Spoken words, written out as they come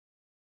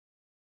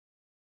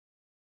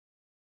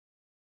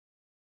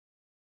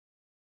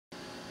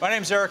My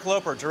name is Eric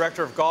Loper,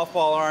 Director of Golf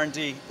Ball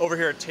R&D over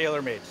here at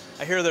TaylorMade.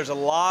 I hear there's a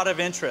lot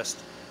of interest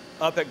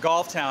up at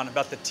Golf Town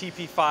about the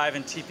TP5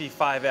 and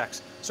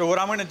TP5X. So what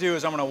I'm going to do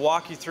is I'm going to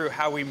walk you through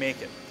how we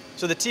make it.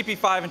 So the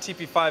TP5 and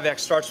TP5X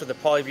starts with the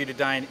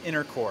polybutadiene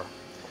inner core.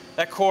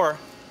 That core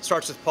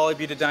starts with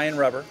polybutadiene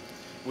rubber.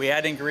 We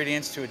add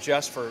ingredients to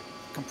adjust for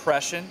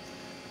compression,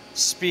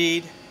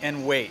 speed,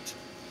 and weight.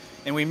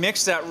 And we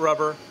mix that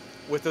rubber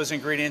with those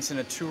ingredients in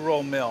a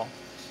 2-roll mill.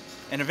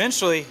 And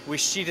eventually we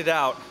sheet it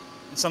out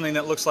in something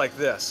that looks like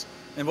this.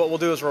 And what we'll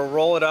do is we'll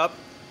roll it up,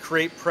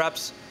 create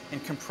preps,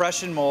 and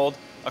compression mold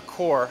a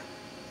core.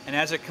 And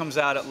as it comes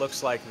out, it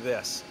looks like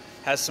this.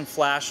 Has some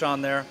flash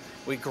on there.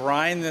 We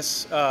grind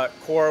this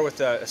core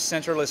with a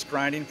centerless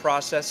grinding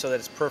process so that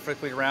it's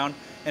perfectly round,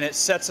 and it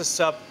sets us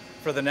up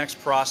for the next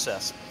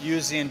process.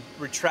 Using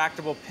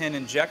retractable pin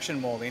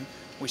injection molding,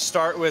 we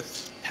start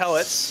with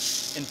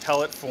pellets in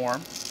pellet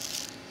form.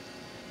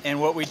 And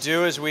what we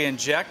do is we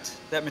inject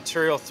that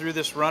material through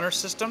this runner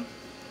system,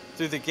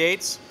 through the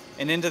gates,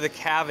 and into the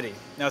cavity.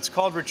 Now it's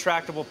called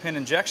retractable pin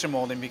injection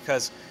molding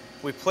because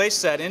we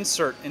place that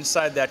insert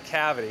inside that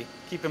cavity.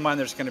 Keep in mind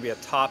there's going to be a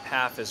top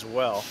half as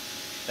well.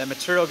 That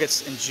material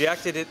gets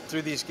injected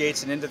through these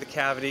gates and into the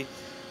cavity.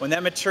 When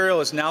that material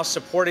is now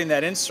supporting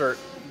that insert,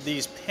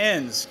 these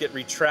pins get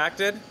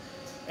retracted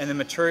and the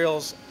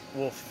materials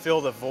will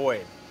fill the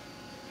void.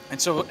 And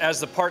so as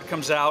the part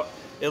comes out,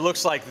 it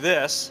looks like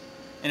this.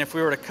 And if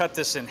we were to cut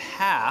this in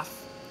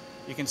half,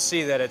 you can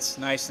see that it's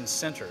nice and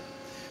centered.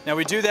 Now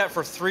we do that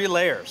for 3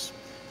 layers,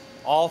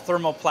 all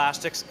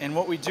thermoplastics. And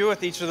what we do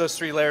with each of those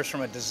 3 layers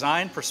from a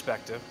design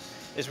perspective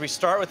is we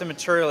start with a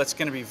material that's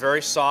going to be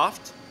very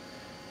soft,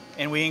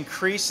 and we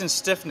increase in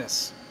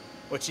stiffness,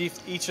 which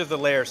each of the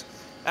layers.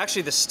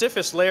 Actually, the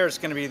stiffest layer is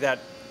going to be the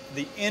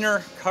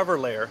inner cover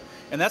layer,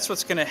 and that's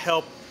what's going to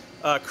help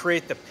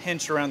create the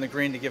pinch around the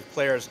green to give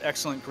players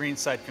excellent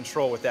greenside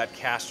control with that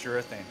cast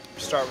urethane.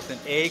 We start with an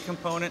A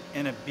component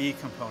and a B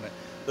component.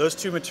 Those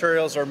 2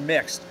 materials are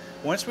mixed.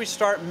 Once we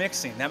start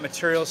mixing, that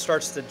material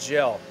starts to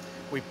gel.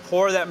 We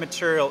pour that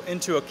material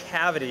into a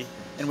cavity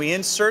and we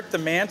insert the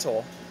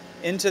mantle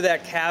into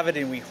that cavity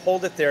and we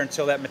hold it there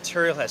until that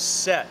material has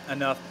set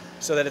enough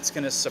so that it's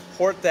going to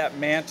support that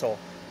mantle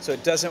so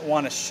it doesn't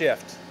want to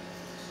shift.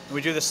 And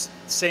we do the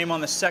same on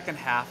the second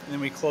half, and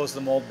then we close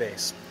the mold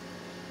base.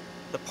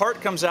 The part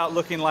comes out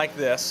looking like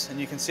this, and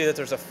you can see that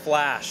there's a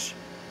flash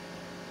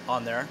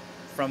on there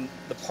from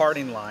the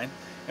parting line.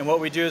 And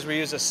what we do is we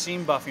use a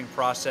seam buffing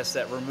process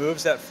that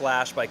removes that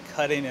flash by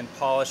cutting and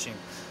polishing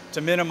to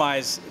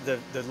minimize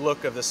the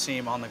look of the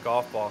seam on the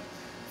golf ball.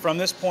 From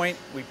this point,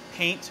 we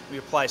paint. We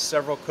apply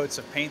several coats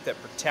of paint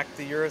that protect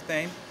the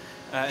urethane,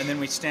 and then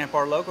we stamp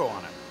our logo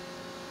on it.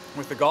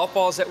 With the golf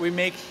balls that we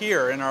make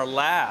here in our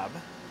lab,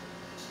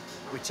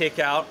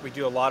 we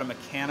do a lot of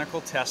mechanical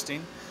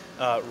testing,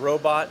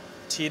 robot,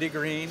 tee to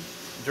green,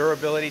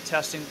 durability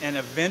testing, and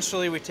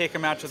eventually we take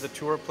them out to the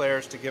tour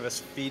players to give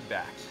us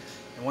feedback.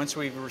 And once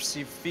we've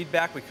received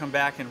feedback, we come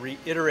back and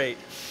reiterate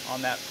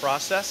on that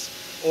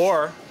process,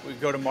 or we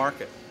go to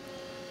market.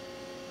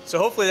 So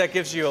hopefully that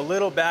gives you a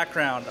little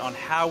background on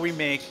how we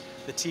make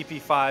the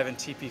TP5 and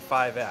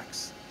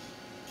TP5X.